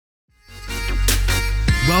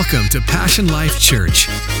Welcome to Passion Life Church.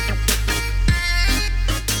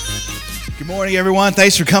 Good morning, everyone.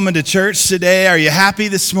 Thanks for coming to church today. Are you happy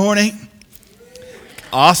this morning?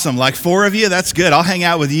 Awesome. Like 4 of you? That's good. I'll hang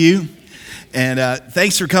out with you. And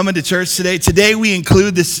thanks for coming to church today. Today we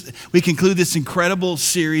conclude this incredible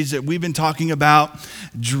series that we've been talking about,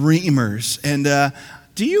 Dreamers. And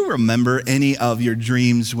do you remember any of your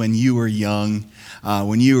dreams when you were young,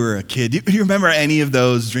 when you were a kid? Do you remember any of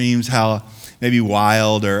those dreams, how maybe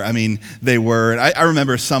wild, or they were? I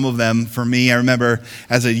remember some of them. For me, I remember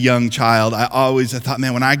as a young child, I thought,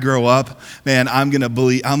 man, when I grow up, man, I'm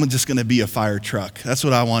just gonna be a fire truck. That's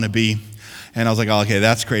what I want to be. And I was like, oh, okay,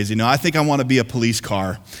 that's crazy. No, I think I want to be a police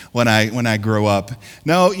car when I grow up.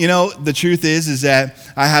 No, the truth is that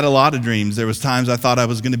I had a lot of dreams. There was times I thought I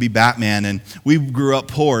was going to be Batman, and we grew up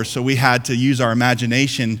poor, so we had to use our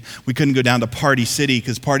imagination. We couldn't go down to Party City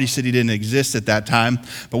because Party City didn't exist at that time.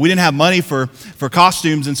 But we didn't have money for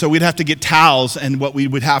costumes, and so we'd have to get towels, and what we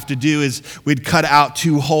would have to do is we'd cut out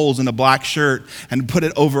 2 holes in a black shirt and put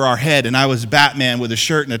it over our head, and I was Batman with a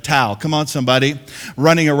shirt and a towel. Come on, somebody.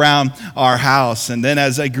 Running around our house. And then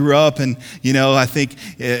as I grew up, and I think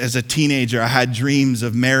as a teenager I had dreams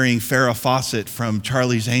of marrying Farrah Fawcett from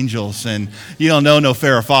Charlie's Angels. And you don't know no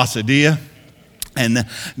Farrah Fawcett, do you? And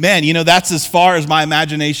man, that's as far as my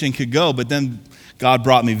imagination could go. But then God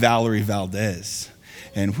brought me Valerie Valdez,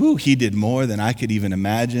 and he did more than I could even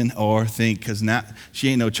imagine or think, because now she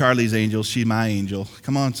ain't no Charlie's Angel, she's my angel.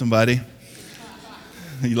 Come on, somebody.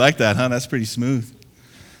 You like that, huh? That's pretty smooth.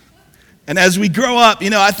 And as we grow up,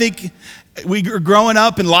 I think we're growing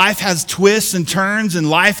up, and life has twists and turns, and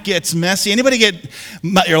life gets messy.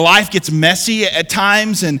 Your life gets messy at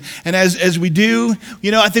times, and as we do,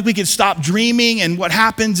 I think we can stop dreaming, and what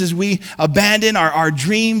happens is we abandon our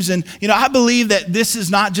dreams. And I believe that this is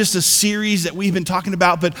not just a series that we've been talking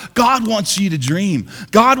about, but God wants you to dream.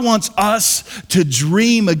 God wants us to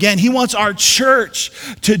dream again. He wants our church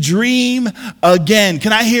to dream again.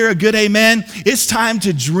 Can I hear a good amen? It's time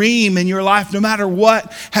to dream in your life, no matter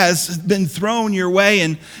what has been thrown your way.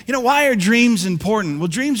 And why are dreams important? Well,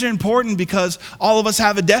 dreams are important because all of us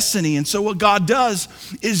have a destiny. And so what God does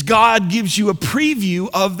is God gives you a preview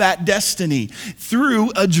of that destiny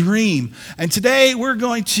through a dream. And today we're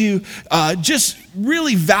going to just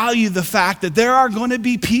really value the fact that there are going to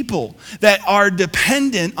be people that are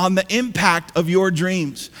dependent on the impact of your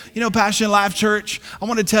dreams. Passion Life Church, I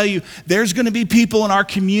want to tell you, there's going to be people in our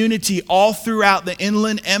community all throughout the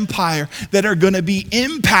Inland Empire that are going to be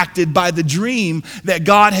impacted by the dream that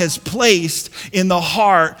God has placed in the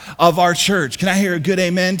heart of our church. Can I hear a good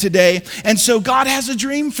amen today? And so God has a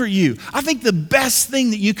dream for you. I think the best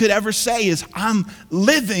thing that you could ever say is, I'm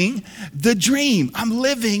living the dream. I'm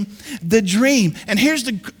living the dream. And here's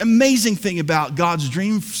the amazing thing about God's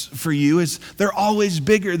dreams for you is they're always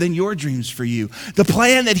bigger than your dreams for you. The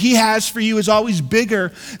plan that He has for you is always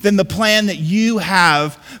bigger than the plan that you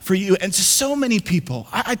have for you. And so many people,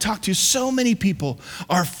 I talk to, so many people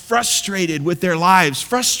are frustrated with their lives,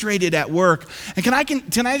 frustrated at work. And can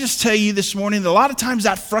I just tell you this morning that a lot of times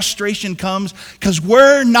that frustration comes because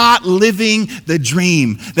we're not living the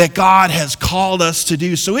dream that God has called us to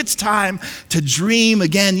do. So it's time to dream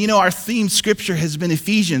again. Our theme scripture has been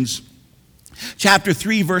Ephesians chapter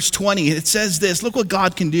 3, verse 20. It says this, look what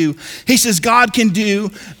God can do. He says God can do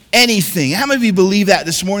anything. How many of you believe that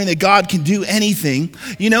this morning, that God can do anything?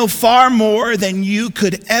 Far more than you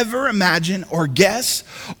could ever imagine or guess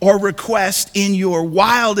or request in your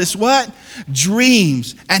wildest what?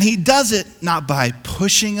 Dreams. And He does it not by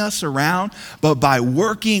pushing us around, but by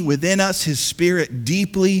working within us His Spirit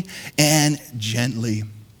deeply and gently.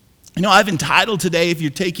 I've entitled today, if you're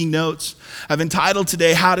taking notes, I've entitled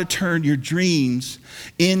today, How to Turn Your Dreams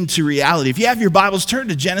into Reality. If you have your Bibles, turn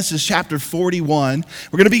to Genesis chapter 41.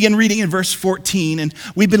 We're going to begin reading in verse 14, and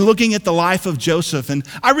we've been looking at the life of Joseph. And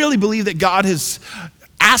I really believe that God has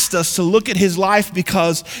asked us to look at his life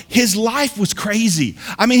because his life was crazy.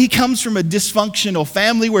 He comes from a dysfunctional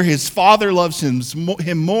family where his father loves him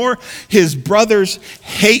more, his brothers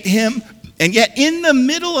hate him. And yet in the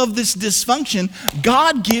middle of this dysfunction,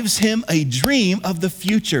 God gives him a dream of the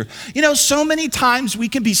future. So many times we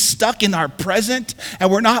can be stuck in our present and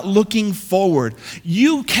we're not looking forward.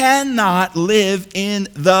 You cannot live in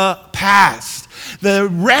the past. The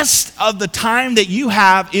rest of the time that you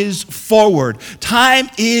have is forward. Time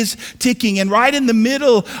is ticking. And right in the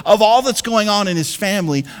middle of all that's going on in his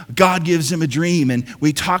family, God gives him a dream. And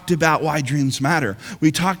we talked about why dreams matter.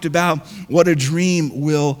 We talked about what a dream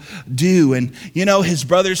will do. And his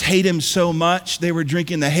brothers hate him so much. They were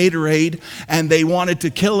drinking the haterade and they wanted to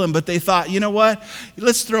kill him. But they thought, you know what?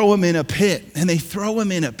 Let's throw him in a pit. And they throw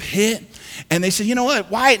him in a pit. And they said, you know what,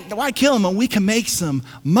 why kill him when we can make some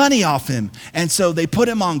money off him? And so they put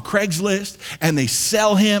him on Craigslist and they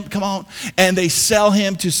sell him, and they sell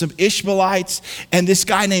him to some Ishmaelites. And this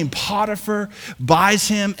guy named Potiphar buys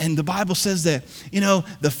him. And the Bible says that,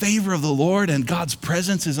 the favor of the Lord and God's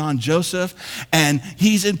presence is on Joseph. And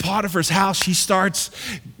he's in Potiphar's house.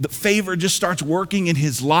 The favor just starts working in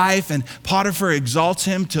his life. And Potiphar exalts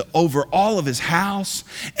him to over all of his house.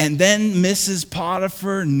 And then Mrs.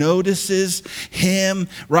 Potiphar notices him,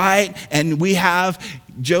 right? And we have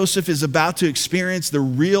Joseph is about to experience the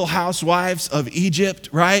real housewives of Egypt,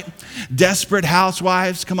 right? Desperate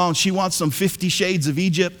housewives. Come on, she wants some 50 Shades of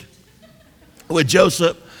Egypt with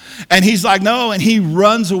Joseph. And he's like, no, and he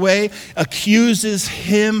runs away, accuses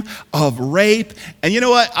him of rape. And you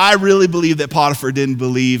know what? I really believe that Potiphar didn't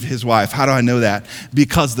believe his wife. How do I know that?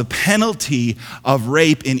 Because the penalty of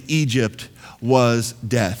rape in Egypt was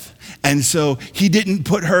death. And so he didn't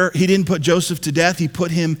put Joseph to death. He put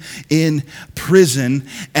him in prison.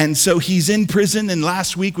 And so he's in prison. And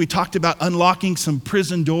last week we talked about unlocking some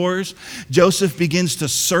prison doors. Joseph begins to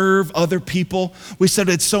serve other people. We said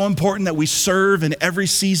it's so important that we serve in every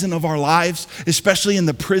season of our lives, especially in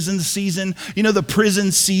the prison season. The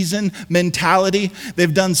prison season mentality.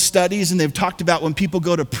 They've done studies and they've talked about when people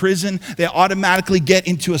go to prison, they automatically get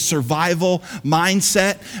into a survival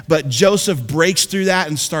mindset. But Joseph breaks through that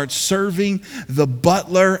and starts serving the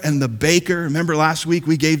butler and the baker. Remember last week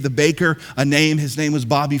we gave the baker a name. His name was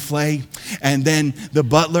Bobby Flay. And then the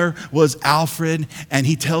butler was Alfred. And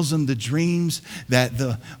he tells them the dreams that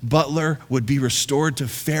the butler would be restored to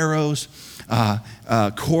Pharaoh's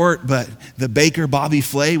court, but the baker, Bobby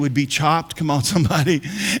Flay, would be chopped. Come on, somebody.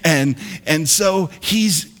 And so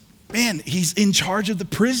he's in charge of the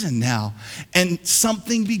prison now. And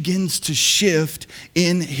something begins to shift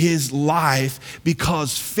in his life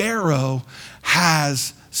because Pharaoh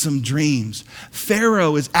has some dreams.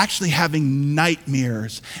 Pharaoh is actually having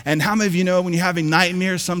nightmares. And how many of you know when you're having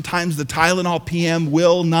nightmares, sometimes the Tylenol PM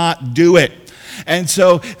will not do it. And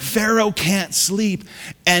so Pharaoh can't sleep.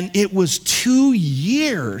 And it was 2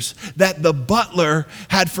 years that the butler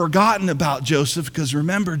had forgotten about Joseph, because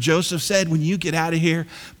remember, Joseph said, when you get out of here,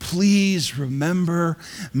 please remember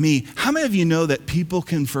me. How many of you know that people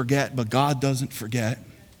can forget, but God doesn't forget?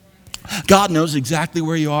 God knows exactly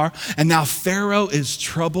where you are. And now Pharaoh is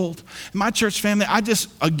troubled. My church family, I just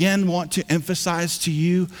again want to emphasize to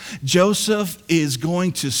you, Joseph is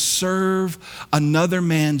going to serve another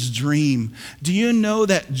man's dream. Do you know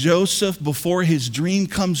that Joseph, before his dream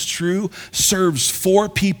comes true, serves 4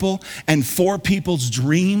 people and 4 people's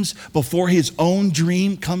dreams before his own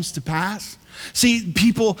dream comes to pass? See,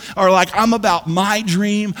 people are like, I'm about my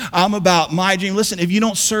dream. Listen, if you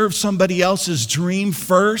don't serve somebody else's dream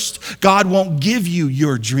first, God won't give you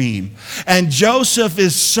your dream. And Joseph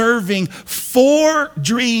is serving 4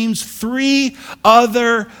 dreams, 3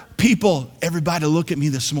 other people. Everybody look at me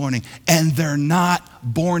this morning. And they're not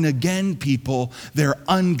born again people. They're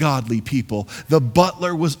ungodly people. The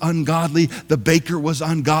butler was ungodly. The baker was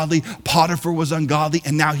ungodly. Potiphar was ungodly.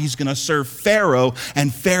 And now he's going to serve Pharaoh.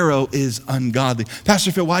 And Pharaoh is ungodly.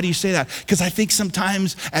 Pastor Phil, why do you say that? Because I think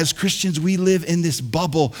sometimes as Christians, we live in this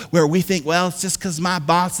bubble where we think, well, it's just because my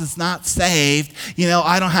boss is not saved.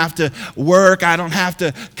 I don't have to work. I don't have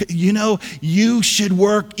to, you should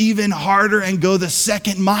work even harder and go the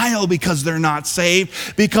second mile because they're not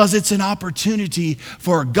saved, because it's an opportunity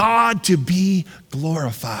for God to be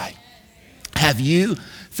glorified. Have you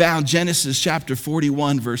found Genesis chapter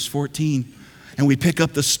 41, verse 14? And we pick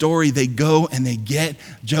up the story. They go and they get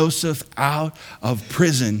Joseph out of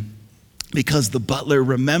prison because the butler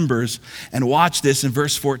remembers. And watch this in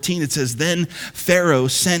verse 14. It says, then Pharaoh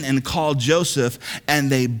sent and called Joseph, and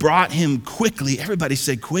they brought him quickly. Everybody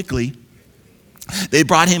say quickly. They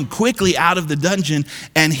brought him quickly out of the dungeon,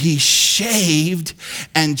 and he shaved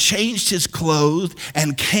and changed his clothes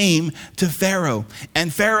and came to Pharaoh.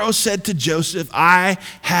 And Pharaoh said to Joseph, I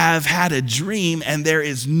have had a dream, and there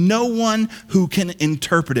is no one who can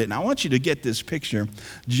interpret it. And I want you to get this picture.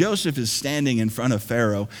 Joseph is standing in front of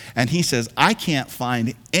Pharaoh, and he says, I can't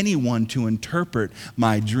find anyone to interpret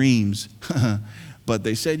my dreams. But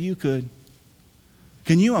they said you could.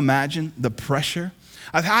 Can you imagine the pressure?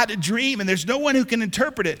 I've had a dream and there's no one who can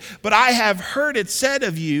interpret it, but I have heard it said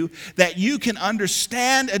of you that you can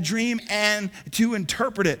understand a dream and to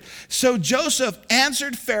interpret it. So Joseph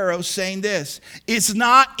answered Pharaoh saying this, it's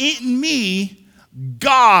not in me,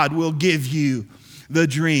 God will give you the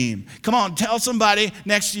dream. Come on, tell somebody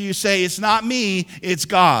next to you, say, it's not me, it's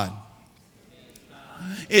God.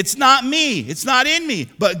 It's not me. It's not in me.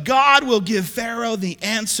 But God will give Pharaoh the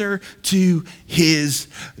answer to his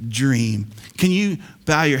dream. Can you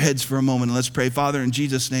bow your heads for a moment and let's pray? Father, in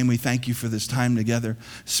Jesus' name, we thank you for this time together.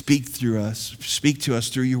 Speak through us. Speak to us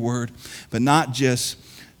through your word, but not just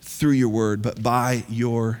through your word, but by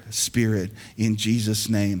your Spirit in Jesus'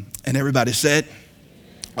 name. And everybody said,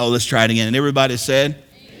 oh, let's try it again. And everybody said,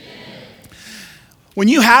 amen. When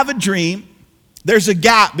you have a dream, there's a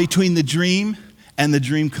gap between the dream and the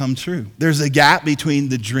dream come true. There's a gap between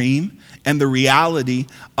the dream and the reality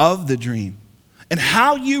of the dream. And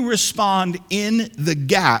how you respond in the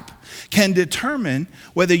gap can determine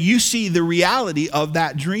whether you see the reality of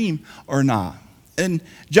that dream or not. And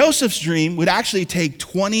Joseph's dream would actually take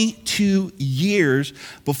 22 years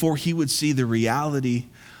before he would see the reality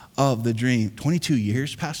of the dream. 22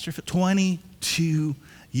 years, Pastor? 22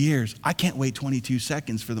 years. I can't wait 22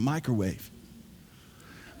 seconds for the microwave.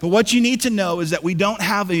 But what you need to know is that we don't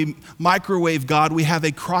have a microwave God, we have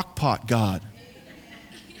a crock pot God.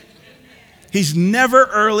 He's never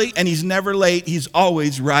early and he's never late. He's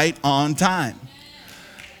always right on time.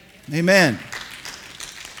 Amen.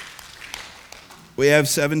 We have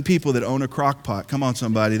 7 people that own a crock pot. Come on,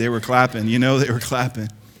 somebody. They were clapping. You know they were clapping.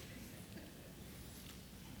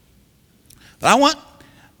 But I want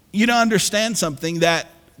you to understand something, that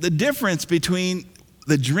the difference between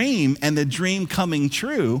the dream and the dream coming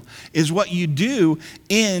true is what you do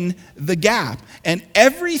in the gap. And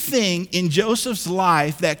everything in Joseph's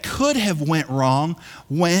life that could have went wrong.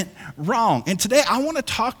 And today I want to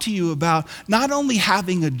talk to you about not only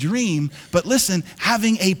having a dream, but listen,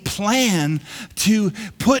 having a plan to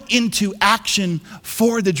put into action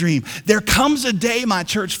for the dream. There comes a day, my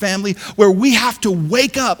church family, where we have to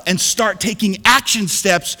wake up and start taking action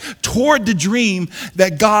steps toward the dream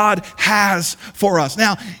that God has for us.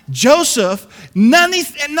 Now, Joseph,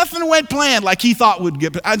 nothing went planned like he thought would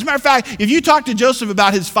get. As a matter of fact, if you talk to Joseph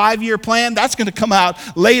about his 5-year plan, that's going to come out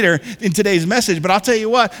later in today's message. But I'll tell you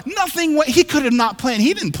what, he could have not planned.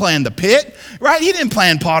 He didn't plan the pit, right? He didn't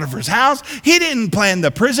plan Potiphar's house. He didn't plan the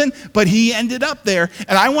prison, but he ended up there.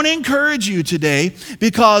 And I want to encourage you today,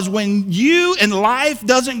 because when you and life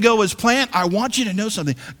doesn't go as planned, I want you to know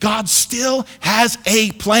something. God still has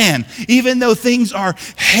a plan, even though things are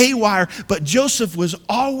haywire. But Joseph was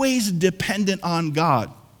always dependent on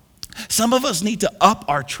God. Some of us need to up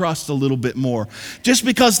our trust a little bit more. Just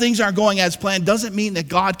because things aren't going as planned doesn't mean that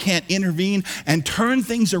God can't intervene and turn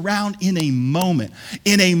things around in a moment.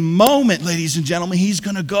 In a moment, ladies and gentlemen, he's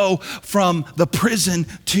going to go from the prison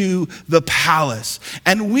to the palace.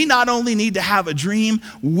 And we not only need to have a dream,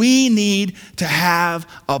 we need to have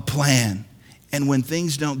a plan. And when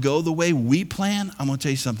things don't go the way we plan, I'm going to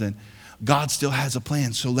tell you something. God still has a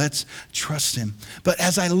plan, so let's trust him. But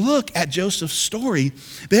as I look at Joseph's story,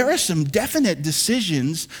 there are some definite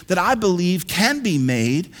decisions that I believe can be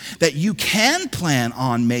made that you can plan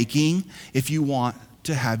on making if you want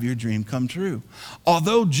to have your dream come true.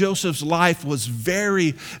 Although Joseph's life was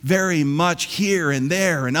very, very much here and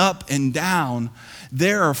there and up and down,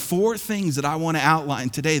 there are 4 things that I want to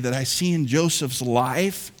outline today that I see in Joseph's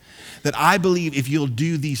life that I believe if you'll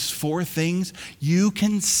do these 4 things, you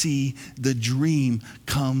can see the dream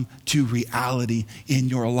come to reality in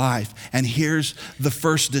your life. And here's the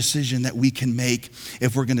first decision that we can make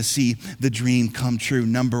if we're going to see the dream come true.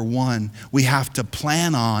 Number 1, we have to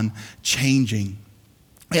plan on changing.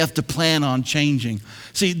 We have to plan on changing.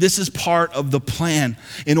 See, this is part of the plan.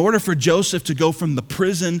 In order for Joseph to go from the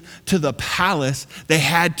prison to the palace, they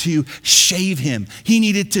had to shave him. He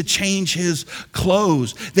needed to change his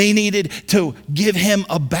clothes. They needed to give him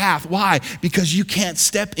a bath. Why? Because you can't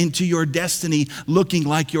step into your destiny looking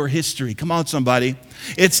like your history. Come on, somebody.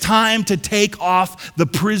 It's time to take off the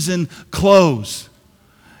prison clothes.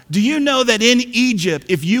 Do you know that in Egypt,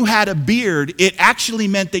 if you had a beard, it actually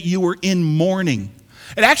meant that you were in mourning?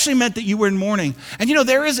 It actually meant that you were in mourning. And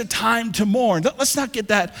there is a time to mourn. Let's not get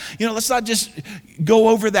that, let's not just go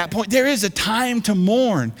over that point. There is a time to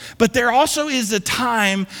mourn, but there also is a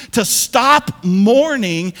time to stop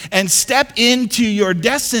mourning and step into your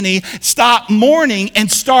destiny, stop mourning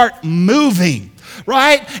and start moving.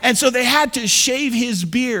 Right? And so they had to shave his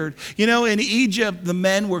beard. In Egypt, the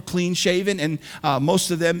men were clean shaven, and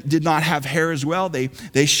most of them did not have hair as well. They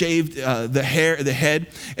shaved the head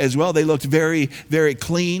as well. They looked very, very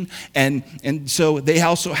clean. And so they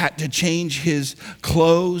also had to change his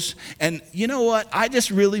clothes. And you know what? I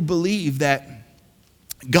just really believe that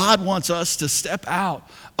God wants us to step out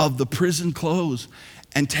of the prison clothes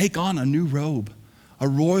and take on a new robe, a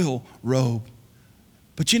royal robe.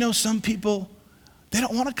 But some people, they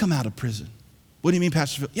don't want to come out of prison. What do you mean,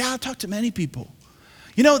 Pastor Phil? Yeah, I've talked to many people.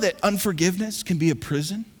 You know that unforgiveness can be a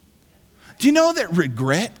prison? Do you know that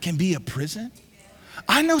regret can be a prison?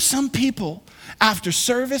 I know some people, after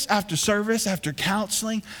service, after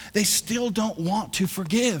counseling, they still don't want to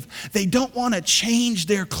forgive. They don't want to change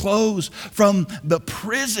their clothes from the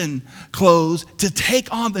prison clothes to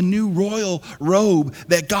take on the new royal robe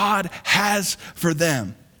that God has for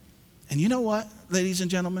them. And you know what, ladies and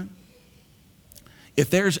gentlemen? If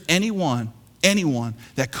there's anyone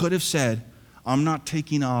that could have said, I'm not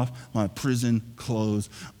taking off my prison clothes,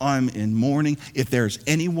 I'm in mourning. If there's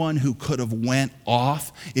anyone who could have went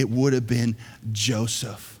off, it would have been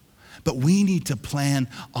Joseph. But we need to plan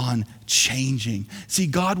on changing. See,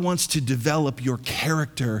 God wants to develop your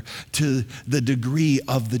character to the degree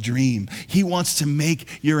of the dream. He wants to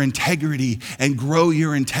make your integrity and grow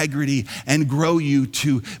your integrity and grow you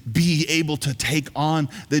to be able to take on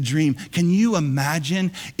the dream. Can you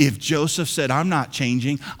imagine if Joseph said, I'm not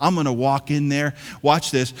changing. I'm going to walk in there. Watch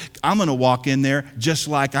this. I'm going to walk in there just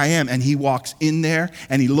like I am. And he walks in there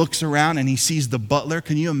and he looks around and he sees the butler.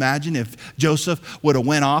 Can you imagine if Joseph would have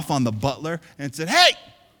went off on the butler and said, hey,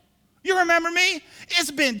 you remember me? It's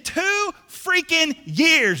been 2 freaking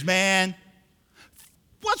years, man.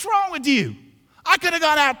 What's wrong with you? I could have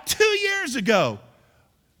gone out 2 years ago.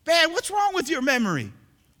 Man, what's wrong with your memory?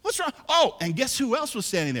 What's wrong? Oh, and guess who else was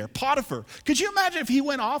standing there? Potiphar. Could you imagine if he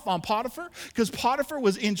went off on Potiphar? Because Potiphar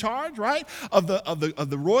was in charge, right, of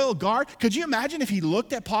the royal guard. Could you imagine if he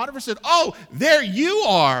looked at Potiphar and said, oh, there you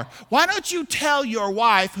are. Why don't you tell your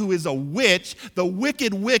wife, who is a witch, the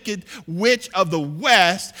wicked witch of the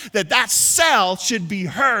West, that cell should be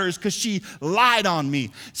hers because she lied on me.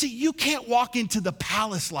 See, you can't walk into the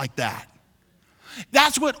palace like that.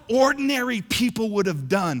 That's what ordinary people would have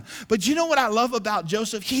done. But you know what I love about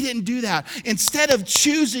Joseph? He didn't do that. Instead of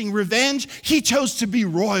choosing revenge, he chose to be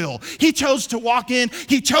royal. He chose to walk in.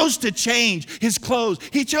 He chose to change his clothes.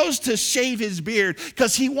 He chose to shave his beard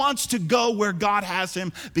because he wants to go where God has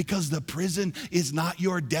him, because the prison is not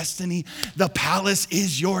your destiny. The palace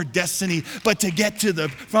is your destiny. But to get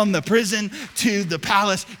from the prison to the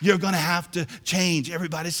palace, you're going to have to change.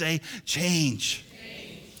 Everybody say, change.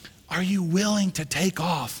 Are you willing to take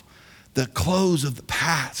off the clothes of the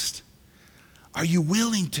past? Are you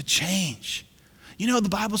willing to change? You know, the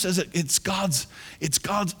Bible says that it's God's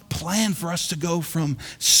plan for us to go from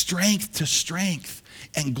strength to strength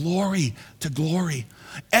and glory to glory.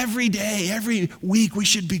 Every day, every week, we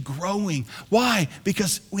should be growing. Why?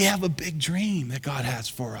 Because we have a big dream that God has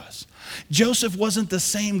for us. Joseph wasn't the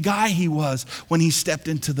same guy he was when he stepped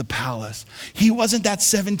into the palace. He wasn't that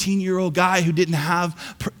 17-year-old guy who didn't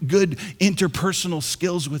have good interpersonal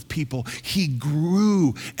skills with people. He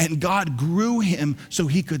grew, and God grew him so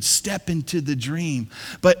he could step into the dream.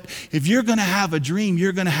 But if you're going to have a dream,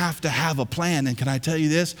 you're going to have a plan. And can I tell you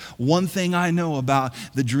this? One thing I know about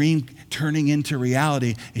the dream turning into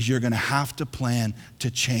reality is you're going to have to plan to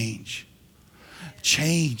change.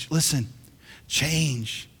 Change. Listen,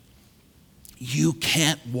 change. You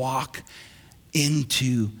can't walk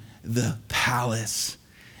into the palace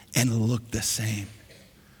and look the same.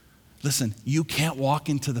 Listen, you can't walk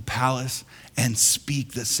into the palace and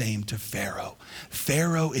speak the same to Pharaoh.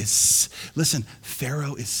 Pharaoh is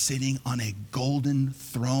sitting on a golden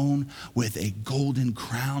throne with a golden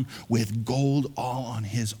crown, with gold all on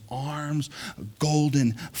his arms,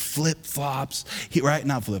 golden flip-flops.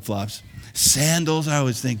 Not flip-flops, sandals, I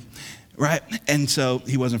always think. Right? And so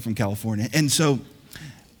he wasn't from California. And so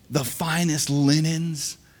the finest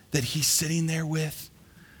linens that he's sitting there with.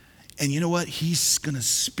 And you know what? He's going to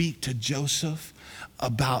speak to Joseph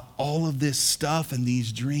about all of this stuff and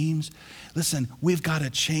these dreams. Listen, we've got to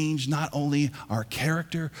change not only our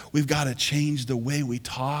character, we've got to change the way we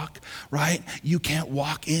talk, right? You can't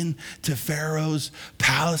walk into Pharaoh's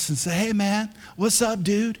palace and say, hey man, what's up,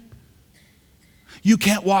 dude? You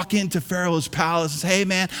can't walk into Pharaoh's palace and say, hey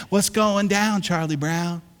man, what's going down, Charlie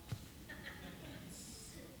Brown?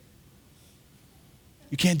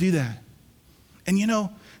 You can't do that. And you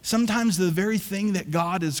know, sometimes the very thing that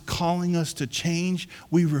God is calling us to change,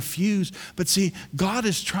 we refuse. But see, God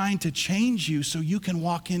is trying to change you so you can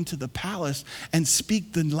walk into the palace and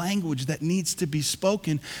speak the language that needs to be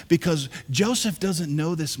spoken, because Joseph doesn't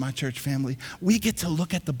know this, my church family. We get to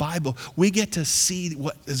look at the Bible. We get to see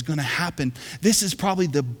what is going to happen. This is probably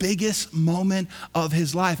the biggest moment of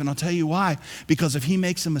his life. And I'll tell you why. Because if he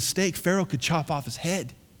makes a mistake, Pharaoh could chop off his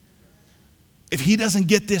head. If he doesn't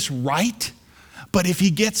get this right, but if he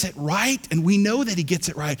gets it right, and we know that he gets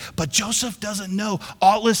it right, but Joseph doesn't know.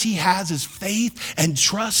 All he has is faith and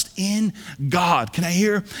trust in God. Can I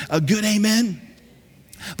hear a good amen?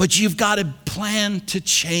 But you've got to plan to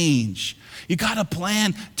change. You got to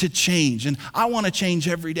plan to change. And I want to change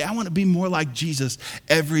every day. I want to be more like Jesus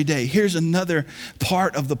every day. Here's another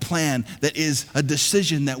part of the plan that is a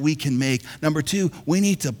decision that we can make. Number 2, we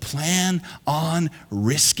need to plan on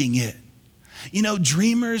risking it. You know,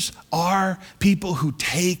 dreamers are people who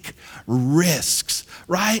take risks,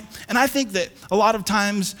 right? And I think that a lot of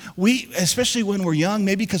times we, especially when we're young,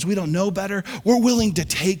 maybe because we don't know better, we're willing to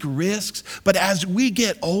take risks. But as we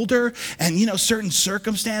get older and, you know, certain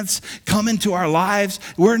circumstances come into our lives,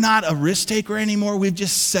 we're not a risk taker anymore. We've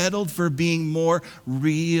just settled for being more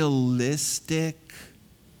realistic.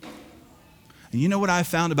 And you know what I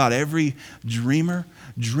found about every dreamer?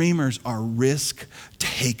 Dreamers are risk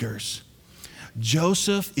takers.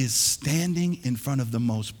 Joseph is standing in front of the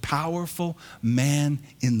most powerful man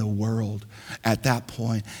in the world at that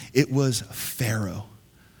point. It was Pharaoh.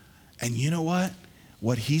 And you know what?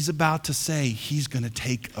 What he's about to say, he's going to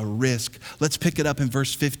take a risk. Let's pick it up in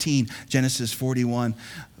verse 15, Genesis 41,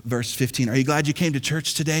 verse 15. Are you glad you came to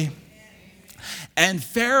church today? And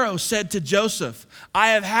Pharaoh said to Joseph,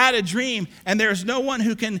 I have had a dream, and there's no one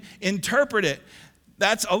who can interpret it.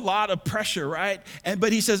 That's a lot of pressure, right?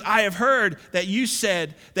 But he says, I have heard that you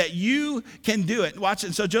said that you can do it. Watch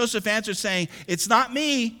it. So Joseph answered saying, it's not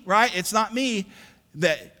me, right? It's not me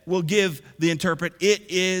that will give the interpret. It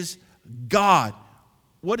is God.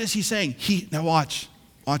 What is he saying? Now watch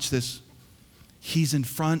this. He's in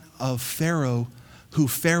front of Pharaoh, who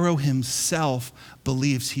Pharaoh himself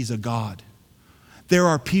believes he's a god. There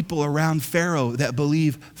are people around Pharaoh that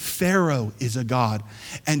believe Pharaoh is a god.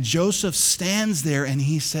 And Joseph stands there and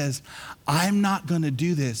he says, I'm not going to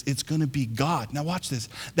do this. It's going to be God. Now watch this.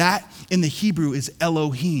 That in the Hebrew is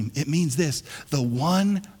Elohim. It means this, the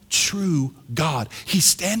one true God. He's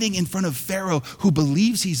standing in front of Pharaoh who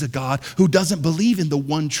believes he's a God, who doesn't believe in the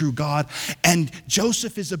one true God. And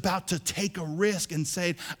Joseph is about to take a risk and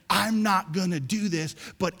say, I'm not going to do this,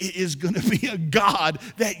 but it is going to be a God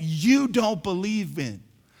that you don't believe in.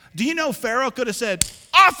 Do you know Pharaoh could have said,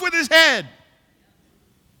 off with his head?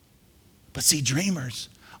 But see, dreamers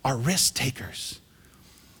are risk takers.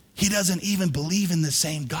 He doesn't even believe in the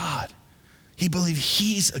same God. He believes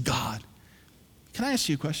he's a God. Can I ask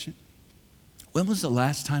you a question? When was the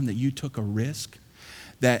last time that you took a risk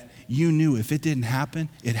that you knew if it didn't happen,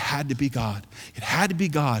 it had to be God? It had to be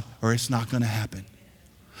God or it's not going to happen.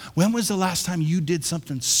 When was the last time you did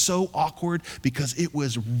something so awkward because it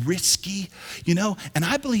was risky? You know, and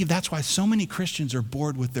I believe that's why so many Christians are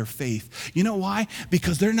bored with their faith. You know why?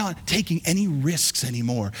 Because they're not taking any risks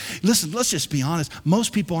anymore. Listen, let's just be honest.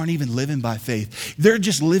 Most people aren't even living by faith. They're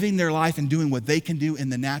just living their life and doing what they can do in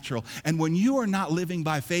the natural. And when you are not living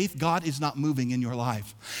by faith, God is not moving in your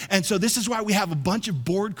life. And so this is why we have a bunch of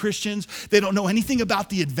bored Christians. They don't know anything about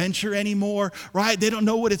the adventure anymore, right? They don't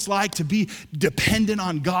know what it's like to be dependent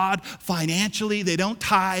on God financially. They don't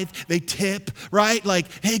tithe, they tip, right? Like,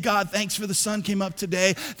 hey God, thanks for the sun came up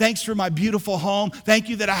today. Thanks for my beautiful home. Thank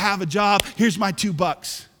you that I have a job. Here's my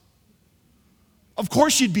 $2. Of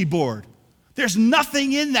course you'd be bored. There's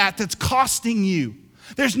nothing in that that's costing you.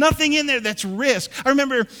 There's nothing in there that's risk. I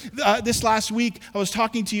remember this last week, I was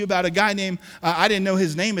talking to you about a guy named, I didn't know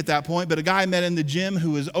his name at that point, but a guy I met in the gym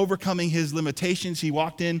who was overcoming his limitations. He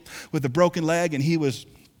walked in with a broken leg and he was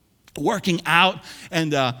working out,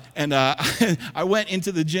 and I went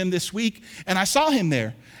into the gym this week, and I saw him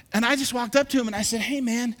there. And I just walked up to him, and I said, hey,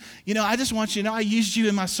 man, you know, I just want you to know I used you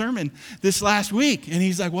in my sermon this last week. And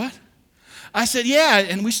he's like, what? I said, yeah,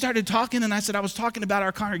 and we started talking, and I said, I was talking about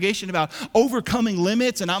our congregation, about overcoming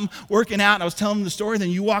limits, and I'm working out, and I was telling him the story, and then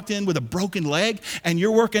you walked in with a broken leg, and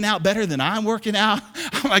you're working out better than I'm working out.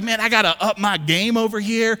 I'm like, man, I got to up my game over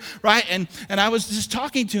here, right? And I was just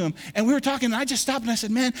talking to him, and we were talking, and I just stopped, and I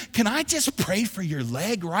said, man, can I just pray for your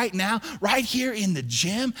leg right now, right here in the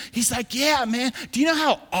gym? He's like, yeah, man, do you know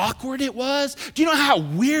how awkward it was? Do you know how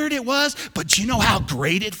weird it was? But do you know how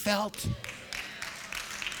great it felt?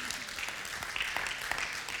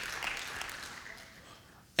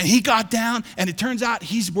 And he got down, and it turns out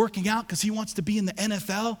he's working out because he wants to be in the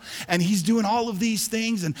NFL, and he's doing all of these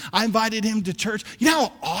things, and I invited him to church. You know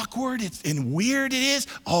how awkward and weird it is?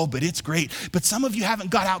 Oh, but it's great. But some of you haven't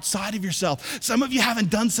got outside of yourself. Some of you haven't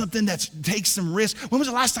done something that takes some risk. When was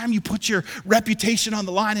the last time you put your reputation on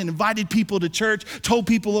the line and invited people to church, told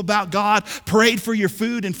people about God, prayed for your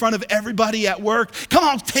food in front of everybody at work? Come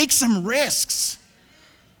on, take some risks.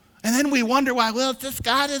 And then we wonder why, well, this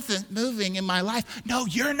God isn't moving in my life. No,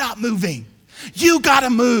 you're not moving. You got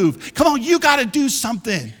to move. Come on, you got to do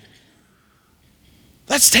something.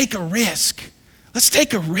 Let's take a risk. Let's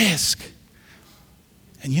take a risk.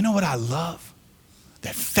 And you know what I love?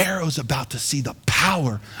 That Pharaoh's about to see the power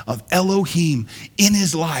power of Elohim in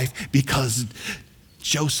his life because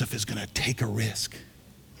Joseph is going to take a risk.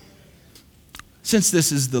 Since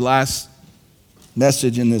this is the last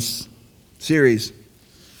message in this series,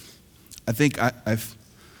 I think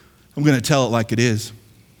I'm going to tell it like it is.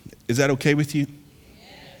 Is that okay with you?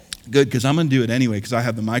 Yes. Good, because I'm going to do it anyway because I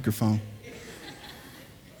have the microphone.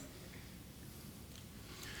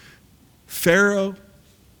 Pharaoh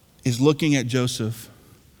is looking at Joseph,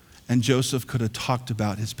 and Joseph could have talked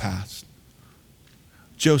about his past.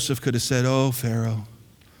 Joseph could have said, "Oh, Pharaoh,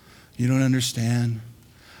 you don't understand.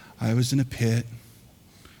 I was in a pit.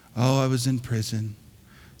 Oh, I was in prison."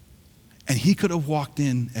 And he could have walked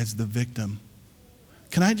in as the victim.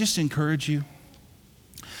 Can I just encourage you?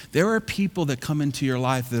 There are people that come into your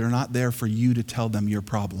life that are not there for you to tell them your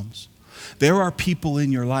problems. There are people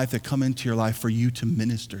in your life that come into your life for you to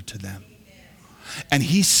minister to them. And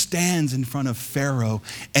he stands in front of Pharaoh,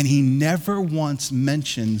 and he never once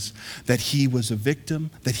mentions that he was a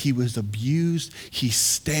victim, that he was abused. He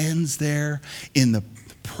stands there in the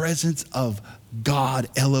presence of God,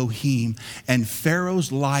 Elohim, and Pharaoh's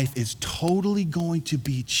life is totally going to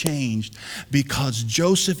be changed because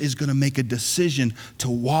Joseph is going to make a decision to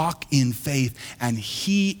walk in faith, and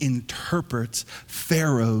he interprets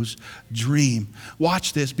Pharaoh's dream.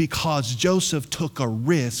 Watch this. Because Joseph took a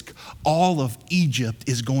risk, all of Egypt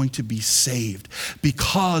is going to be saved.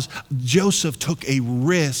 Because Joseph took a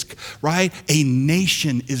risk, right, a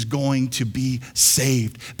nation is going to be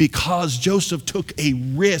saved. Because Joseph took a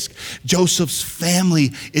risk, Joseph's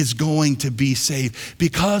family is going to be saved.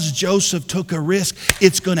 Because Joseph took a risk,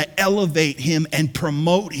 it's going to elevate him and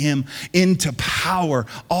promote him into power,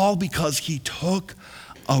 all because he took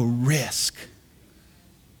a risk.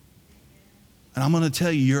 And I'm going to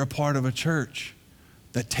tell you, you're a part of a church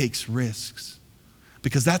that takes risks,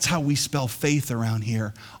 because that's how we spell faith around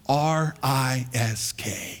here,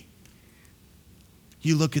 R-I-S-K.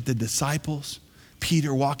 You look at the disciples,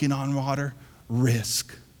 Peter walking on water,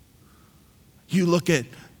 risk. You look at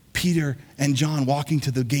Peter and John walking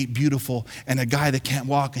to the gate beautiful, and a guy that can't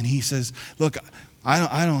walk, and he says, "Look,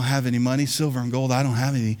 I don't have any money, silver and gold, I don't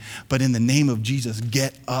have any, but in the name of Jesus,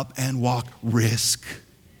 get up and walk." Risk.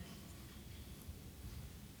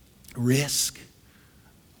 Risk.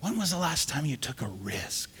 When was the last time you took a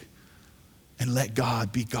risk and let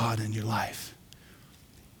God be God in your life?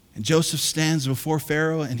 And Joseph stands before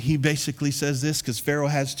Pharaoh, and he basically says this, because Pharaoh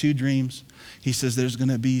has two dreams. He says there's going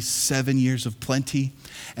to be 7 years of plenty,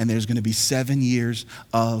 and there's going to be 7 years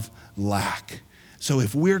of lack. So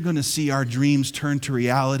if we're going to see our dreams turn to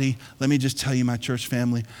reality, let me just tell you, my church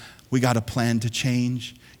family, we got a plan to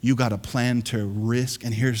change. You got a plan to risk.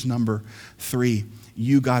 And here's number 3.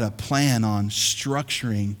 You got a plan on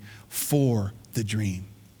structuring for the dream.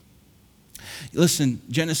 Listen,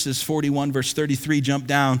 Genesis 41 verse 33, jump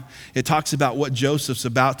down. It talks about what Joseph's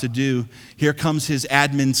about to do. Here comes his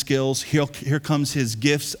admin skills. Here comes his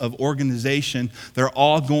gifts of organization. They're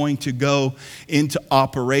all going to go into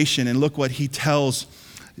operation. And look what he tells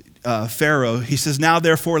Pharaoh. He says, "Now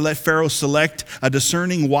therefore let Pharaoh select a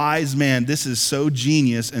discerning wise man." This is so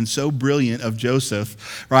genius and so brilliant of Joseph,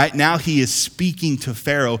 right? Now he is speaking to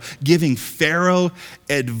Pharaoh, giving Pharaoh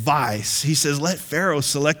advice. He says, "Let Pharaoh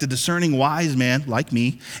select a discerning wise man like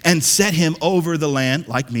me and set him over the land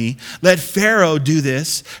like me. Let Pharaoh do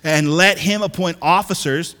this and let him appoint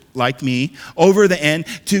officers like me over the end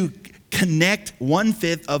to connect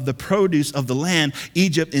 1/5 of the produce of the land,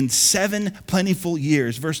 Egypt, in 7 plentiful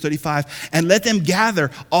years." Verse 35, "And let them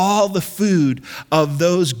gather all the food of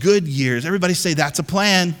those good years." Everybody say, that's a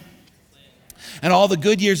plan. "And all the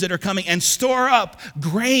good years that are coming, and store up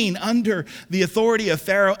grain under the authority of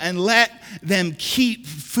Pharaoh, and let them keep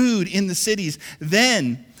food in the cities.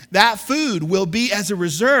 Then that food will be as a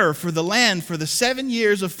reserve for the land for the 7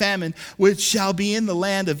 years of famine, which shall be in the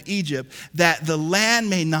land of Egypt, that the land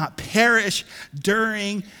may not perish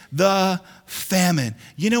during the famine."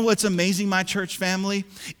 You know what's amazing, my church family,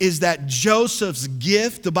 is that Joseph's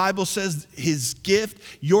gift, the Bible says his gift,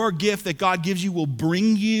 your gift that God gives you, will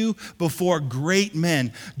bring you before great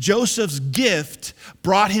men. Joseph's gift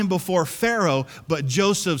brought him before Pharaoh, but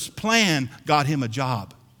Joseph's plan got him a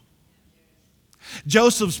job.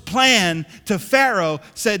 Joseph's plan to Pharaoh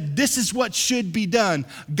said, this is what should be done,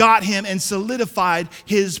 got him and solidified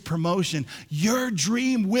his promotion. Your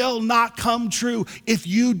dream will not come true if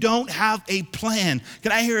you don't have a plan.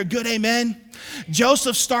 Can I hear a good amen?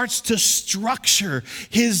 Joseph starts to structure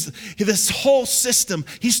this whole system.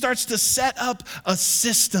 He starts to set up a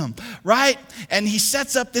system, right? And he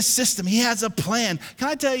sets up this system. He has a plan. Can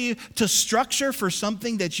I tell you, to structure for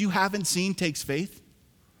something that you haven't seen takes faith.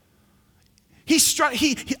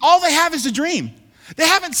 All they have is a dream. They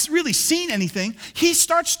haven't really seen anything. He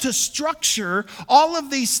starts to structure all of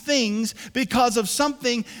these things because of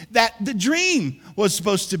something that the dream was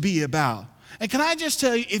supposed to be about. And can I just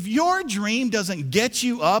tell you, if your dream doesn't get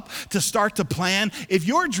you up to start to plan, if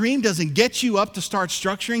your dream doesn't get you up to start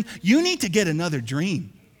structuring, you need to get another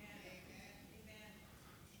dream.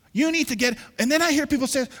 You need to get, and then I hear people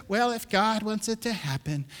say, well, if God wants it to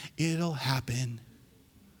happen, it'll happen.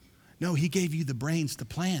 No, he gave you the brains to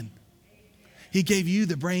plan. He gave you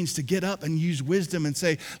the brains to get up and use wisdom and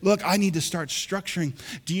say, look, I need to start structuring.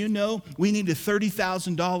 Do you know we needed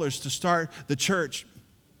 $30,000 to start the church?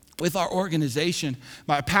 With our organization,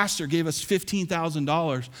 my pastor gave us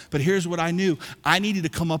 $15,000, but here's what I knew. I needed to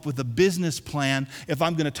come up with a business plan if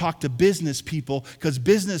I'm going to talk to business people, because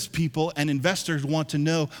business people and investors want to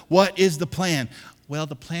know, what is the plan? Well,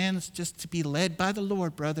 the plan is just to be led by the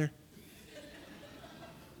Lord, brother.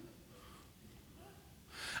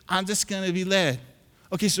 I'm just going to be led.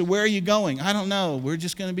 Okay, so where are you going? I don't know. We're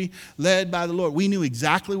just going to be led by the Lord. We knew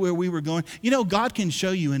exactly where we were going. You know, God can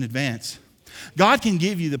show you in advance. God can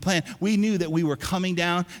give you the plan. We knew that we were coming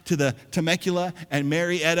down to the Temecula and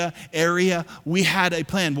Marietta area. We had a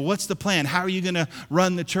plan. But what's the plan? How are you going to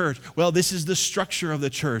run the church? Well, this is the structure of the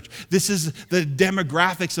church. This is the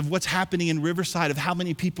demographics of what's happening in Riverside, of how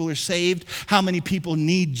many people are saved, how many people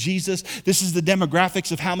need Jesus. This is the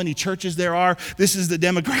demographics of how many churches there are. This is the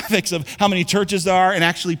demographics of how many churches there are and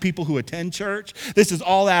actually people who attend church. This is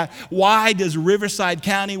all that. Why does Riverside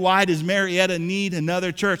County, why does Marietta need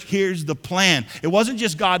another church? Here's the plan. It wasn't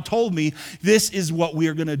just God told me, this is what we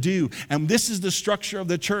are going to do. And this is the structure of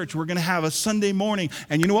the church. We're going to have a Sunday morning.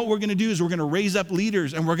 And you know what we're going to do is we're going to raise up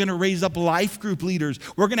leaders, and we're going to raise up life group leaders.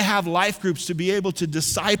 We're going to have life groups to be able to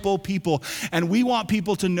disciple people. And we want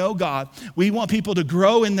people to know God. We want people to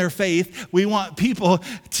grow in their faith. We want people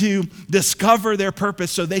to discover their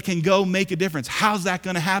purpose so they can go make a difference. How's that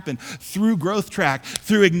going to happen? Through Growth Track,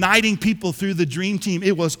 through igniting people through the Dream Team.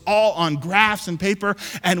 It was all on graphs and paper,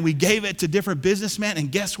 and we gave it to different businessmen. And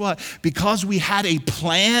guess what? Because we had a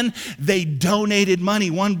plan, they donated money.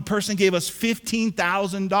 One person gave us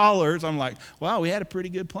 $15,000. I'm like, wow, we had a pretty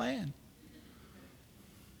good plan.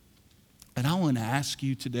 And I want to ask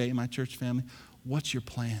you today, my church family, what's your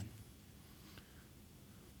plan?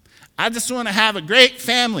 I just want to have a great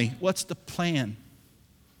family. What's the plan?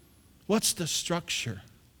 What's the structure?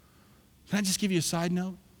 Can I just give you a side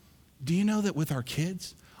note? Do you know that with our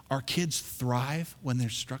kids thrive when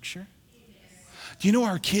there's structure? Do you know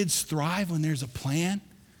our kids thrive when there's a plan?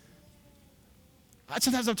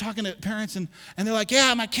 Sometimes I'm talking to parents and they're like,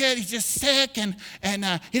 yeah, my kid, he's just sick and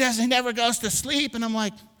he never goes to sleep. And I'm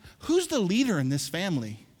like, who's the leader in this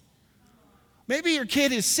family? Maybe your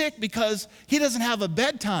kid is sick because he doesn't have a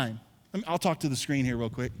bedtime. I'll talk to the screen here real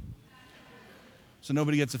quick so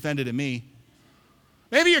nobody gets offended at me.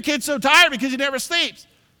 Maybe your kid's so tired because he never sleeps.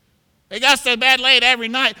 He goes to bed late every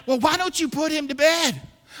night. Well, why don't you put him to bed?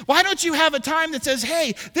 Why don't you have a time that says,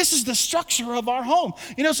 hey, this is the structure of our home?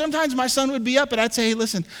 You know, sometimes my son would be up and I'd say, hey,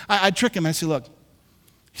 listen, I'd trick him. I'd say, look.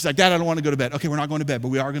 He's like, Dad, I don't want to go to bed. Okay, we're not going to bed, but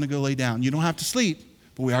we are going to go lay down. You don't have to sleep,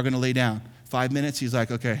 but we are going to lay down. 5 minutes, he's like,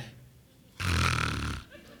 okay.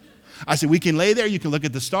 I said, we can lay there. You can look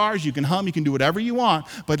at the stars. You can hum. You can do whatever you want.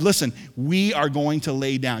 But listen, we are going to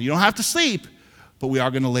lay down. You don't have to sleep, but we are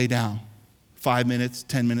going to lay down. 5 minutes,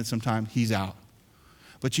 10 minutes sometime, he's out.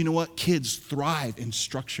 But you know what? Kids thrive in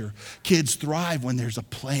structure. Kids thrive when there's a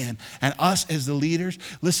plan. And us as the leaders,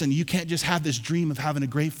 listen, you can't just have this dream of having a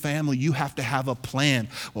great family. You have to have a plan.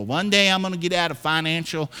 Well, one day I'm going to get out of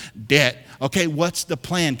financial debt. Okay, what's the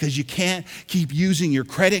plan? Because you can't keep using your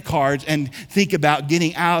credit cards and think about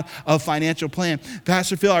getting out of financial plan.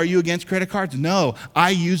 Pastor Phil, are you against credit cards? No,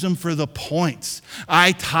 I use them for the points.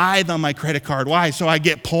 I tithe on my credit card. Why? So I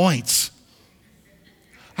get points.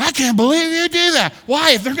 I can't believe you do that.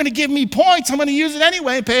 Why? If they're going to give me points, I'm going to use it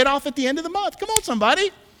anyway and pay it off at the end of the month. Come on, somebody.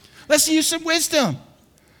 Let's use some wisdom.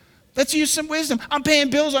 Let's use some wisdom. I'm paying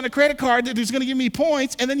bills on a credit card that is going to give me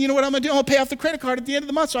points, and then you know what I'm going to do? I'll pay off the credit card at the end of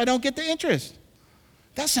the month so I don't get the interest.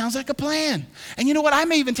 That sounds like a plan. And you know what? I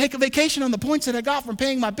may even take a vacation on the points that I got from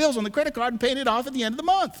paying my bills on the credit card and paying it off at the end of the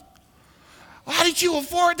month. How did you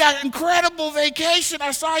afford that incredible vacation?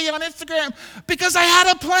 I saw you on Instagram. Because I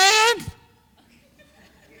had a plan.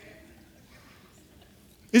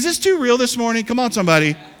 Is this too real this morning? Come on,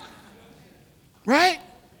 somebody. Right?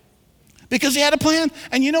 Because he had a plan.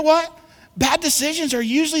 And you know what? Bad decisions are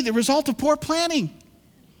usually the result of poor planning.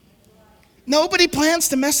 Nobody plans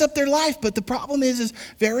to mess up their life, but the problem is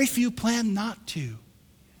very few plan not to.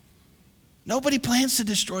 Nobody plans to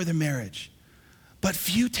destroy their marriage, but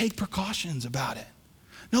few take precautions about it.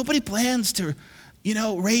 Nobody plans to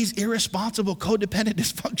raise irresponsible, codependent,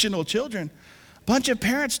 dysfunctional children. A bunch of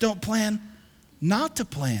parents don't plan not to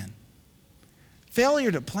plan.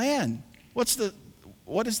 Failure to plan. What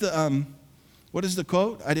is the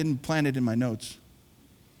quote? I didn't plan it in my notes.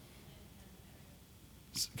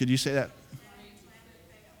 Could you say that?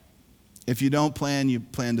 If you don't plan, you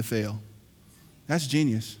plan to fail. That's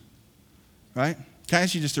genius, right? Can I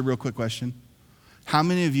ask you just a real quick question? How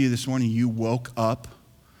many of you this morning, you woke up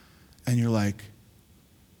and you're like,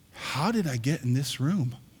 how did I get in this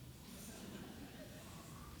room?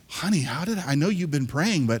 Honey, I know you've been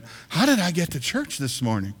praying, but how did I get to church this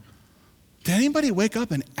morning? Did anybody wake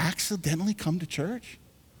up and accidentally come to church?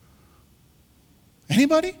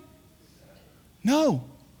 Anybody? No.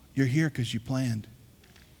 You're here because you planned.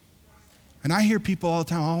 And I hear people all the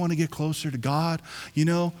time, I want to get closer to God.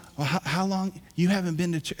 How long you haven't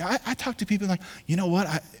been to church? I talk to people like, you know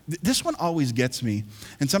what? This one always gets me.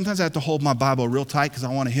 And sometimes I have to hold my Bible real tight because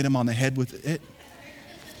I want to hit him on the head with it.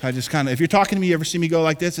 I just if you're talking to me, you ever see me go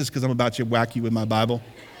like this? It's because I'm about to whack you with my Bible.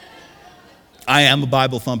 I am a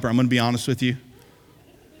Bible thumper. I'm going to be honest with you.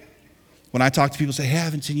 When I talk to people, say, hey, I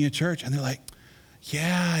haven't seen you at church. And they're like,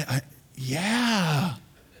 yeah.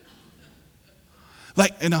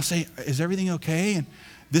 And I'll say, is everything okay? And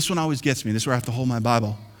this one always gets me. This is where I have to hold my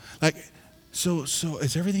Bible. So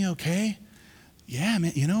is everything okay? Yeah,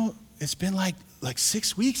 man, it's been like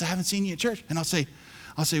 6 weeks I haven't seen you at church. And I'll say,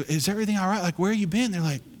 is everything all right? Where have you been? They're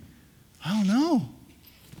like, I don't know.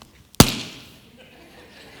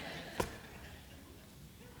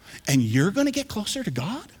 And you're going to get closer to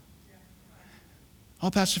God?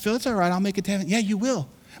 Oh, Pastor Phil, it's all right. I'll make it to heaven. Yeah, you will.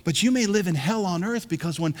 But you may live in hell on earth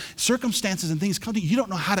because when circumstances and things come to you, you don't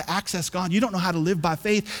know how to access God. You don't know how to live by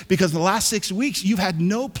faith because the last 6 weeks, you've had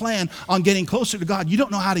no plan on getting closer to God. You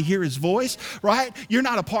don't know how to hear his voice, right? You're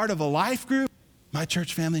not a part of a life group. My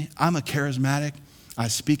church family, I'm a charismatic. I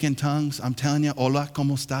speak in tongues. I'm telling you, hola,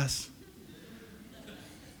 ¿cómo estás?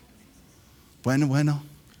 Bueno.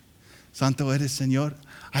 Santo eres, Señor.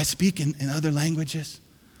 I speak in other languages.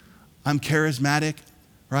 I'm charismatic,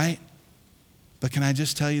 right? But can I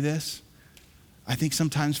just tell you this? I think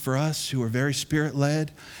sometimes for us who are very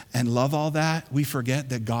spirit-led and love all that, we forget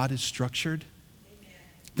that God is structured,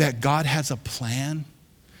 that God has a plan.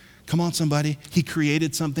 Come on, somebody. He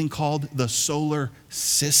created something called the solar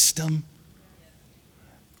system,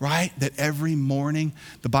 right? That every morning,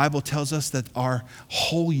 the Bible tells us that our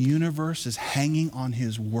whole universe is hanging on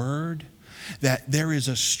his word, that there is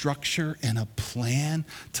a structure and a plan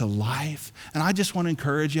to life. And I just want to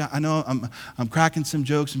encourage you. I know I'm cracking some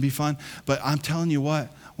jokes and be fun, but I'm telling you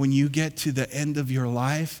what, when you get to the end of your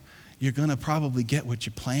life, you're going to probably get what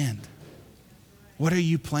you planned. What are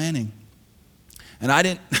you planning? And I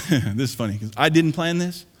didn't, this is funny, because I didn't plan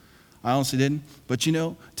this. I honestly didn't. But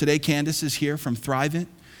today Candace is here from Thrivent.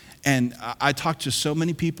 And I talk to so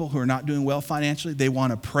many people who are not doing well financially. They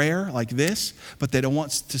want a prayer like this, but they don't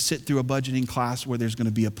want to sit through a budgeting class where there's going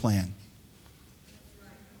to be a plan.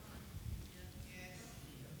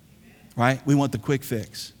 Right? We want the quick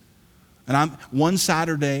fix. And one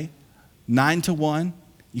Saturday, 9 to 1,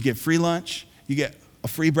 you get free lunch, you get a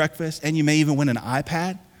free breakfast, and you may even win an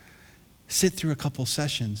iPad. Sit through a couple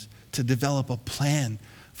sessions to develop a plan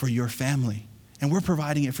for your family. And we're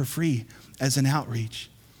providing it for free as an outreach.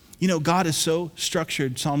 God is so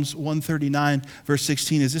structured. Psalms 139, verse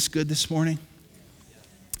 16. Is this good this morning?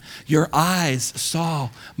 Your eyes saw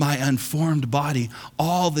my unformed body.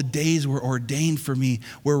 All the days were ordained for me,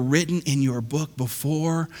 were written in your book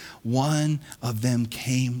before one of them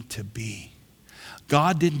came to be.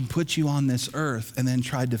 God didn't put you on this earth and then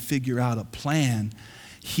tried to figure out a plan.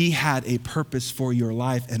 He had a purpose for your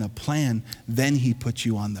life and a plan. Then he put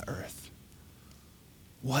you on the earth.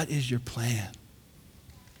 What is your plan?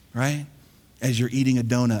 Right? As you're eating a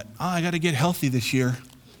donut. Oh, I got to get healthy this year.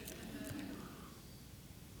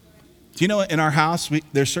 Do you know in our house,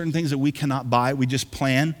 there's certain things that we cannot buy. We just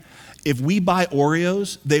plan. If we buy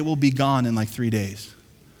Oreos, they will be gone in 3 days.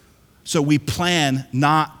 So we plan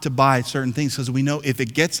not to buy certain things because we know if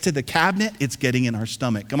it gets to the cabinet, it's getting in our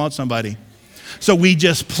stomach. Come on, somebody. So we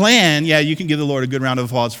just plan. Yeah, you can give the Lord a good round of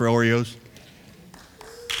applause for Oreos.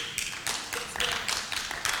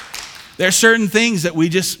 There are certain things that we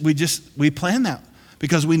plan that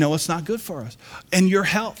because we know it's not good for us. And your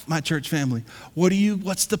health, my church family,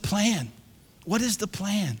 what's the plan? What is the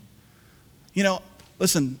plan?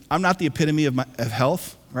 Listen, I'm not the epitome of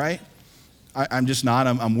health, right? I'm just not.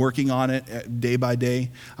 I'm working on it day by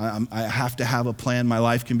day. I have to have a plan. My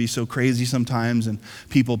life can be so crazy sometimes and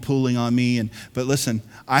people pulling on me. But listen,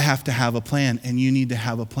 I have to have a plan and you need to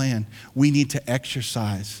have a plan. We need to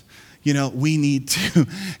exercise. we need to,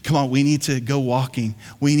 come on, we need to go walking.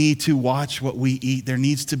 We need to watch what we eat. There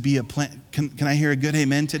needs to be a plan. Can I hear a good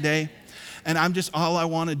amen today? And all I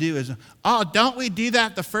want to do is, don't we do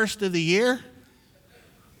that the first of the year?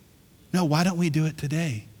 No, why don't we do it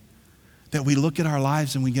today? That we look at our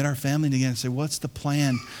lives and we get our family together and say, what's the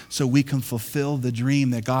plan so we can fulfill the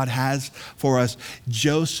dream that God has for us?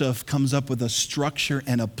 Joseph comes up with a structure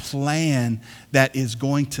and a plan that is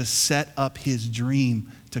going to set up his dream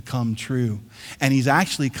to come true. And he's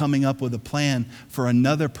actually coming up with a plan for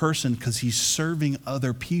another person because he's serving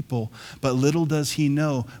other people. But little does he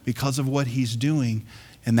know, because of what he's doing,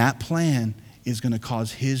 and that plan is going to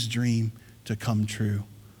cause his dream to come true.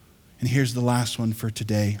 And here's the last one for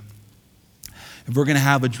today. If we're going to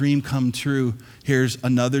have a dream come true, here's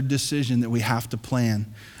another decision that we have to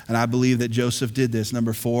plan. And I believe that Joseph did this.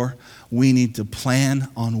 Number 4, we need to plan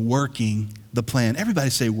on working the plan. Everybody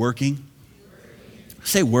say working.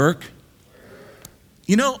 Say work.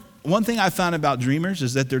 One thing I found about dreamers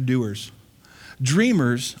is that they're doers.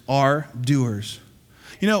 Dreamers are doers.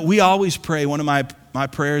 We always pray. One of my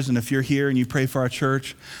prayers, and if you're here and you pray for our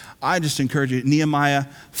church, I just encourage you, Nehemiah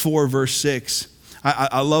 4 verse 6.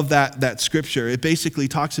 I love that scripture. It basically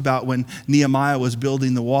talks about when Nehemiah was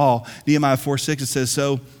building the wall. Nehemiah 4:6, it says,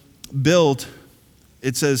 so built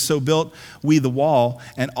we the wall,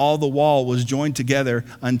 and all the wall was joined together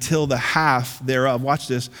until the half thereof. Watch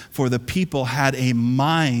this. For the people had a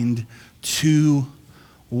mind to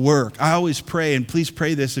work. I always pray, and please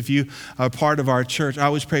pray this if you are part of our church. I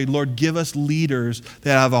always pray, Lord, give us leaders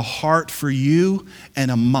that have a heart for you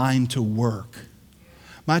and a mind to work.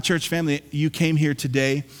 My church family, you came here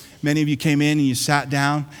today. Many of you came in and you sat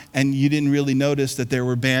down and you didn't really notice that there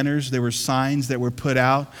were banners, there were signs that were put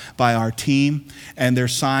out by our team, and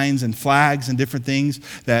there's signs and flags and different things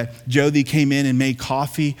that Jody came in and made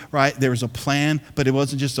coffee, right? There was a plan, but it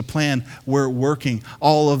wasn't just a plan. We're working.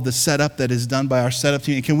 All of the setup that is done by our setup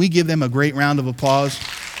team. Can we give them a great round of applause?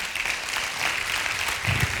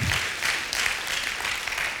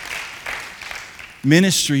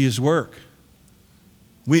 Ministry is work.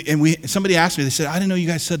 Somebody asked me, they said, I didn't know you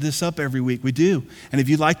guys set this up every week. We do. And if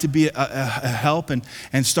you'd like to be a help and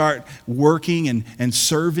start working and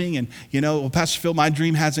serving and, Pastor Phil, my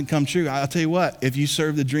dream hasn't come true. I'll tell you what, if you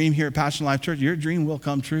serve the dream here at Passion Life Church, your dream will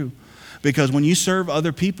come true. Because when you serve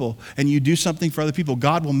other people and you do something for other people,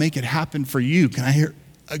 God will make it happen for you. Can I hear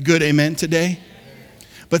a good amen today?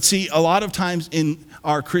 But see, a lot of times in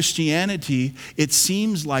our Christianity, it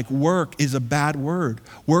seems like work is a bad word.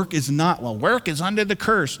 Work is not, work is under the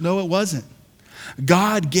curse. No, it wasn't.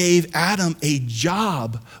 God gave Adam a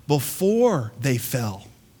job before they fell.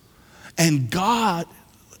 And God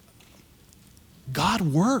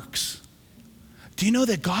works. Do you know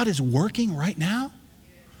that God is working right now?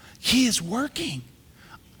 He is working.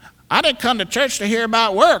 I didn't come to church to hear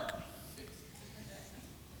about work.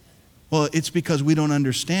 Well, it's because we don't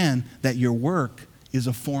understand that your work is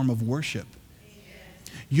a form of worship.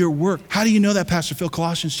 Your work. How do you know that, Pastor Phil?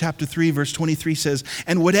 Colossians chapter 3, verse 23 says,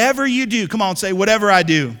 and whatever you do, come on, say, whatever I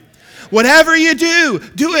do. Whatever you do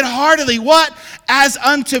it heartily. What? As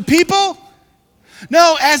unto people?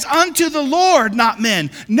 No, as unto the Lord, not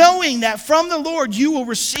men, knowing that from the Lord you will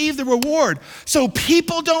receive the reward. So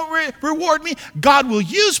people don't reward me. God will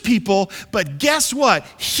use people, but guess what?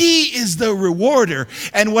 He is the rewarder.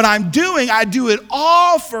 And what I'm doing, I do it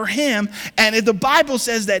all for him. And the Bible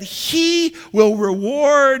says that he will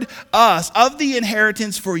reward us of the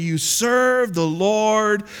inheritance, for you serve the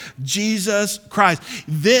Lord Jesus Christ.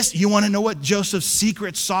 You want to know what Joseph's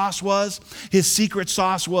secret sauce was? His secret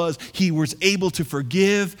sauce was he was able to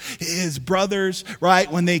forgive his brothers,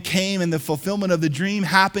 right? When they came and the fulfillment of the dream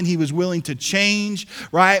happened, he was willing to change,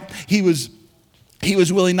 right? He was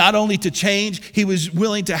willing not only to change, he was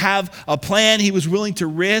willing to have a plan, he was willing to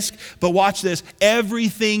risk. But watch this,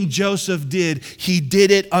 everything Joseph did, he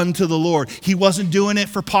did it unto the Lord. He wasn't doing it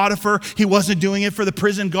for Potiphar, he wasn't doing it for the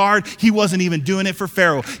prison guard, he wasn't even doing it for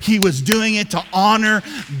Pharaoh. He was doing it to honor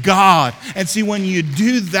God. And see, when you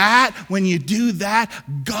do that,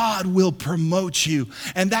 God will promote you.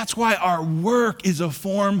 And that's why our work is a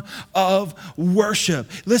form of worship.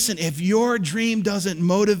 Listen, if your dream doesn't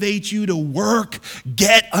motivate you to work,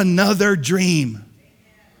 get another dream.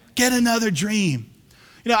 Get another dream.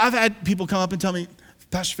 I've had people come up and tell me,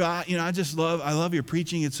 Pastor Phil, I love your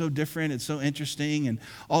preaching. It's so different. It's so interesting and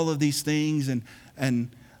all of these things. And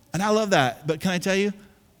I love that. But can I tell you,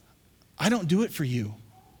 I don't do it for you.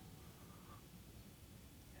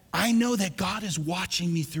 I know that God is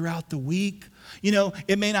watching me throughout the week, You know,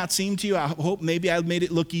 it may not seem to you, I hope maybe I made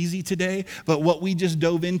it look easy today, but what we just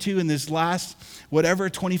dove into in this last,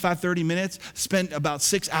 25, 30 minutes, spent about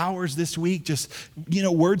 6 hours this week just,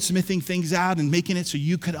 wordsmithing things out and making it so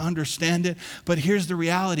you could understand it. But here's the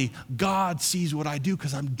reality. God sees what I do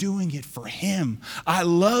because I'm doing it for him. I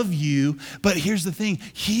love you, but here's the thing.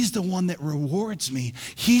 He's the one that rewards me.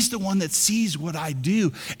 He's the one that sees what I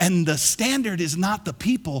do. And the standard is not the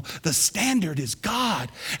people. The standard is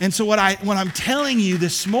God. And so what I'm telling you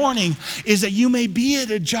this morning is that you may be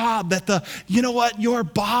at a job that your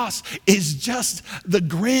boss is just the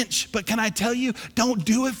Grinch. But can I tell you, don't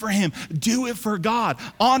do it for him. Do it for God.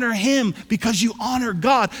 Honor him because you honor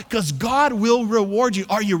God, because God will reward you.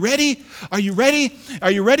 Are you ready? Are you ready?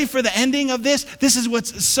 Are you ready for the ending of this? This is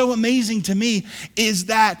what's so amazing to me is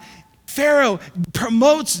that Pharaoh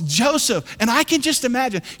promotes Joseph, and I can just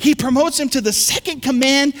imagine, he promotes him to the second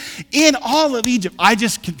command in all of Egypt.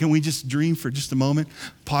 Can we just dream for just a moment?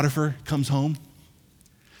 Potiphar comes home.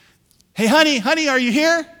 Hey, honey, are you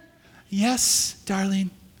here? Yes,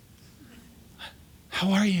 darling.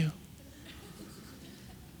 How are you?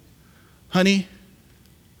 Honey,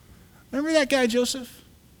 remember that guy, Joseph?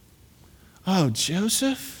 Oh,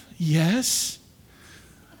 Joseph? Yes.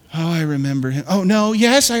 Oh, I remember him. Oh, no,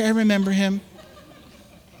 yes, I remember him.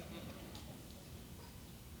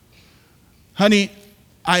 Honey,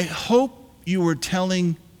 I hope you were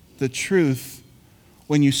telling the truth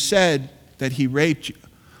when you said that he raped you.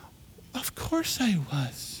 Of course I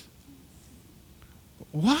was.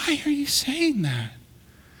 Why are you saying that?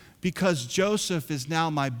 Because Joseph is now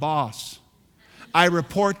my boss. I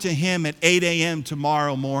report to him at 8 a.m.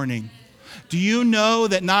 tomorrow morning. Do you know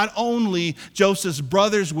that not only Joseph's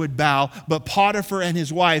brothers would bow, but Potiphar and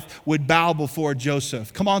his wife would bow before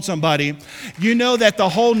Joseph? Come on, somebody. You know that the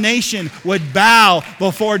whole nation would bow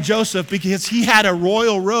before Joseph because he had a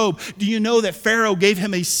royal robe. Do you know that Pharaoh gave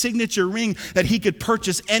him a signature ring that he could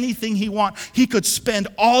purchase anything he want? He could spend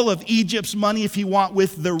all of Egypt's money if he want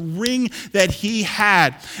with the ring that he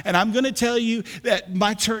had. And I'm going to tell you that,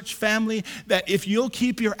 my church family, that if you'll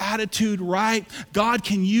keep your attitude right, God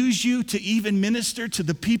can use you to even minister to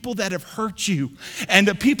the people that have hurt you. And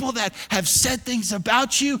the people that have said things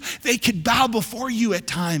about you, they could bow before you at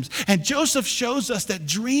times. And Joseph shows us that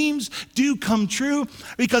dreams do come true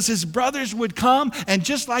because his brothers would come, and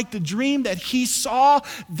just like the dream that he saw,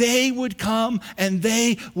 they would come and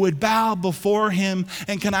they would bow before him.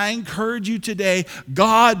 And can I encourage you today,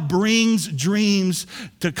 God brings dreams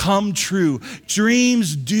to come true.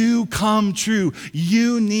 Dreams do come true.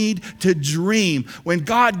 You need to dream. When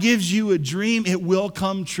God gives you a dream, it will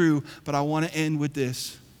come true. But I want to end with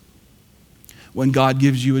this. When God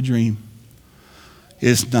gives you a dream,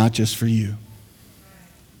 it's not just for you.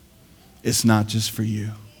 It's not just for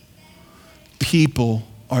you. People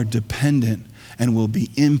are dependent and will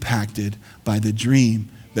be impacted by the dream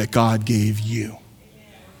that God gave you.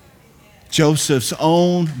 Joseph's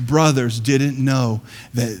own brothers didn't know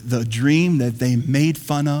that the dream that they made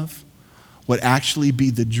fun of would actually be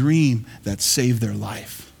the dream that saved their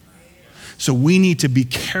life. So we need to be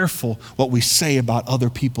careful what we say about other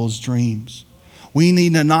people's dreams. We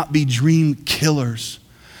need to not be dream killers.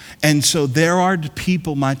 And so there are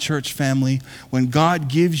people, my church family, when God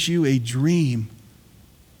gives you a dream,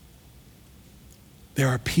 there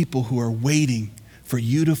are people who are waiting for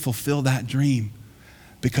you to fulfill that dream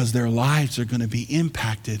because their lives are going to be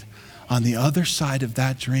impacted on the other side of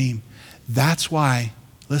that dream. That's why,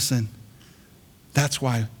 listen, that's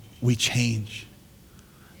why we change.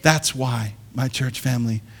 That's why, my church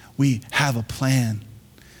family, we have a plan.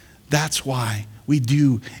 That's why we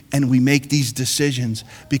do and we make these decisions,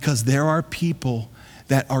 because there are people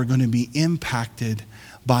that are going to be impacted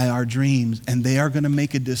by our dreams, and they are going to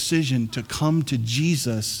make a decision to come to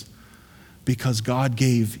Jesus because God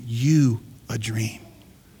gave you a dream.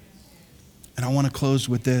 And I want to close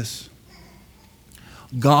with this.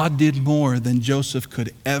 God did more than Joseph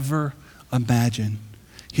could ever imagine.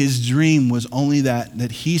 His dream was only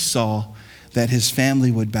that he saw that his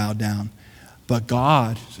family would bow down. But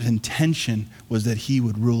God's intention was that he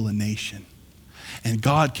would rule a nation. And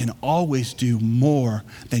God can always do more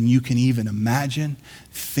than you can even imagine,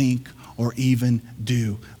 think, or even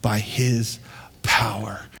do by his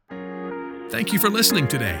power. Thank you for listening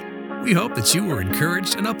today. We hope that you were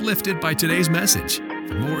encouraged and uplifted by today's message.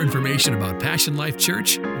 For more information about Passion Life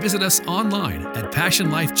Church, visit us online at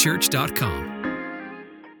passionlifechurch.com.